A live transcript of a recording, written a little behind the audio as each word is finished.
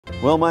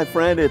Well, my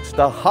friend, it's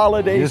the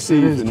holiday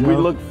season. We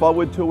look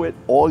forward to it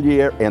all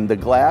year, and the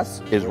glass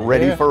is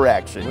ready for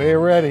action. We're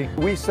ready.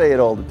 We say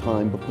it all the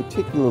time, but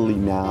particularly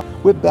now,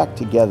 we're back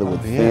together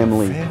with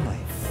family,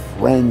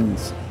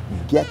 friends,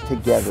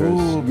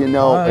 get-togethers, you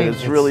know, and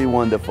it's really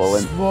wonderful.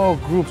 And small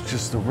groups,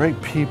 just the right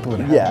people.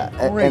 And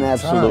and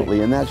absolutely,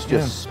 time. And that's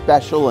just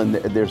special, and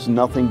there's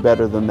nothing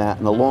better than that.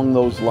 And along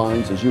those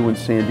lines, as you and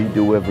Sandy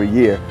do every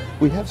year,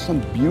 we have some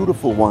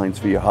beautiful wines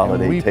for your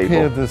holiday table. We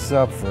paired this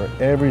up for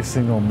every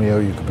single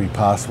meal you could be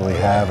possibly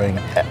having,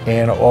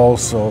 and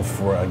also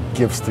for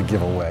gifts to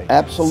give away.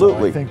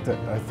 Absolutely. So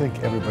I think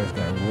everybody's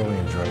going to really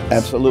enjoy this.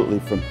 Absolutely,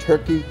 from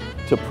turkey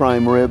to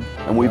prime rib,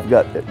 and we've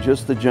got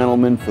just the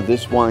gentleman for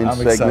this wine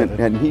segment,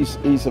 and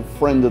he's a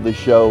friend of the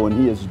show, and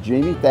he is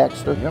Jamie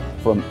Thaxter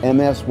from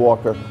MS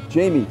Walker.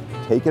 Jamie,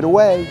 take it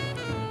away.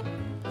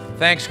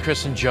 Thanks,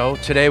 Chris and Joe.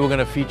 Today we're going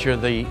to feature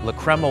the La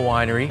Crema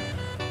Winery,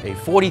 a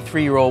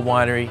 43-year-old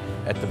winery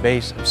at the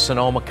base of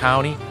Sonoma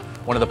County,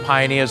 one of the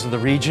pioneers of the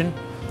region.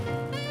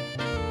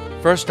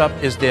 First up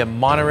is their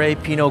Monterey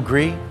Pinot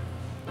Gris,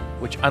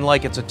 which,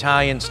 unlike its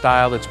Italian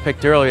style that's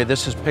picked earlier,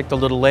 this is picked a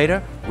little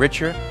later,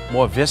 richer,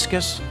 more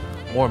viscous,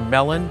 more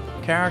melon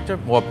character,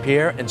 more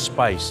pear and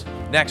spice.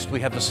 Next, we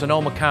have the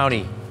Sonoma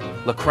County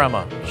La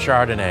Crema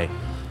Chardonnay.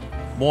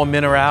 More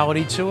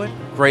minerality to it,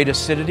 great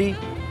acidity,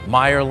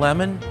 Meyer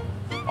lemon,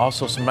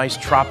 also some nice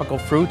tropical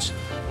fruits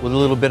with a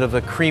little bit of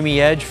a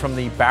creamy edge from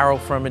the barrel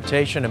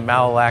fermentation and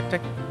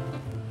malolactic.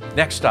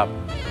 Next up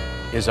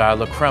is our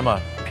La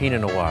Crema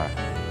Pinot Noir,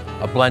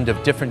 a blend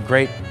of different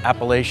grape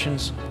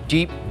appellations,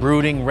 deep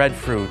brooding red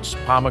fruits,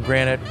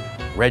 pomegranate,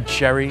 red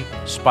cherry,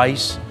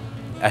 spice,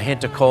 a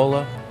hint of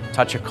cola,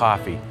 touch of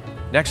coffee.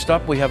 Next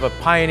up, we have a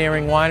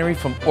pioneering winery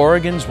from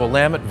Oregon's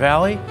Willamette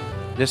Valley.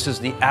 This is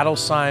the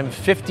Adelsheim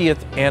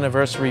 50th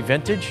anniversary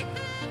vintage.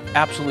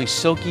 Absolutely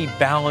silky,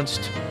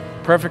 balanced,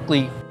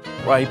 perfectly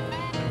ripe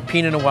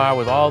Pinot Noir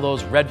with all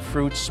those red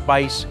fruits,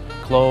 spice,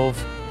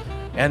 clove.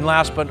 And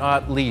last but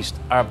not least,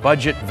 our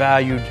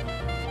budget-valued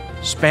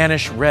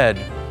Spanish red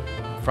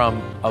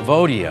from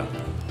Avodia,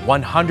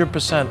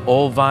 100%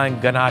 old vine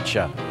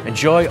Garnacha.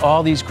 Enjoy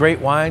all these great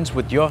wines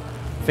with your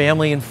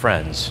family and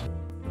friends.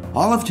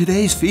 All of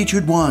today's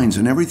featured wines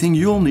and everything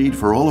you'll need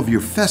for all of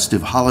your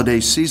festive holiday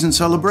season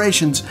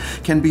celebrations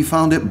can be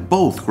found at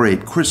both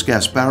great Chris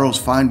Gasbarro's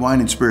Fine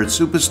Wine and Spirit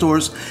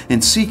Superstores in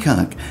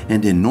Seekonk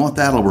and in North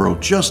Attleboro,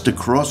 just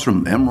across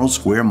from Emerald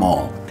Square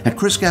Mall. At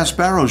Chris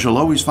Gasbarro's, you'll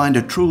always find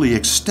a truly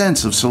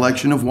extensive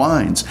selection of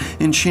wines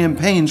and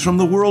champagnes from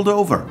the world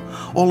over,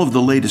 all of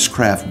the latest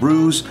craft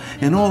brews,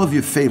 and all of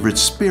your favorite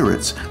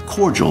spirits,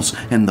 cordials,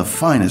 and the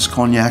finest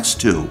cognacs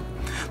too.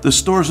 The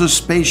stores are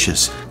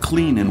spacious,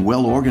 clean, and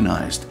well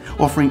organized,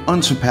 offering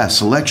unsurpassed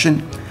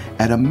selection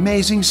at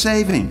amazing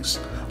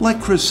savings.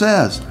 Like Chris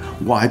says,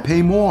 why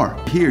pay more?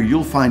 Here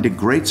you'll find a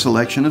great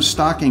selection of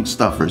stocking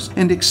stuffers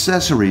and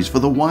accessories for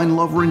the wine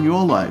lover in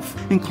your life,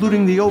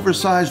 including the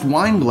oversized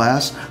wine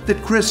glass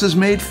that Chris has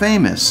made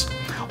famous.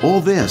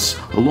 All this,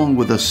 along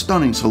with a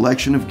stunning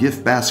selection of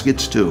gift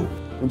baskets too.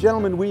 And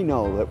gentlemen, we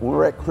know that when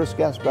we're at Chris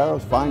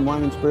Gasbarro's Fine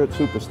Wine and Spirit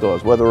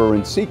Superstores, whether we're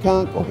in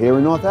Seekonk or here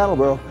in North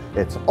Attleboro,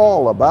 it's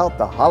all about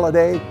the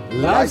holiday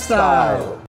lifestyle.